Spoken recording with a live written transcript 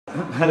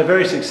Had a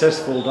very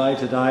successful day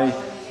today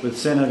with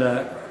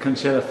Senator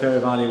Concetta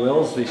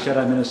Fierravanti-Wells, the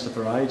Shadow Minister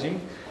for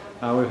Ageing.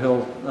 We've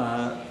held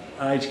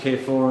aged care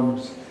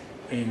forums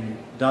in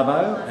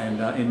Dubbo and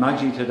in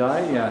Mudgee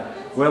today.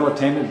 Well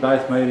attended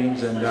both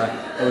meetings, and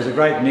it was a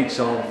great mix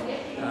of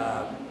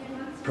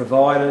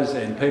providers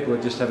and people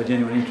that just have a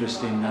genuine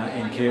interest in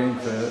caring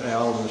for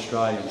our older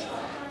Australians.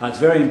 It's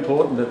very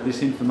important that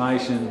this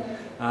information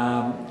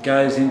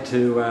goes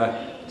into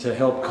to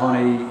help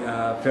Connie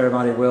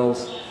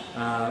Fierravanti-Wells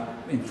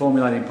in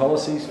formulating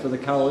policies for the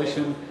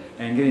Coalition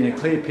and getting a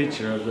clear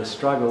picture of the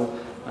struggle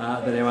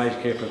that our aged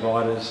care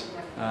providers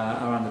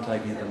are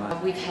undertaking at the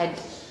moment. We've had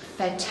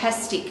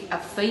fantastic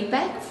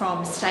feedback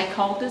from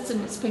stakeholders,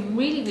 and it's been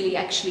really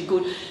actually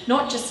good,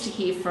 not just to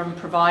hear from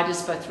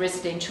providers, both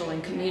residential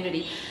and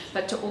community,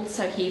 but to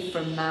also hear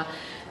from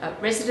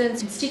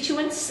residents,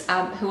 constituents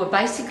who are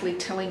basically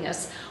telling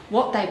us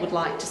what they would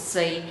like to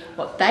see,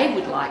 what they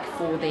would like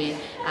for their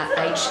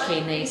aged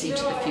care needs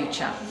into the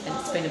future. And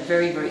it's been a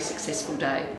very successful day.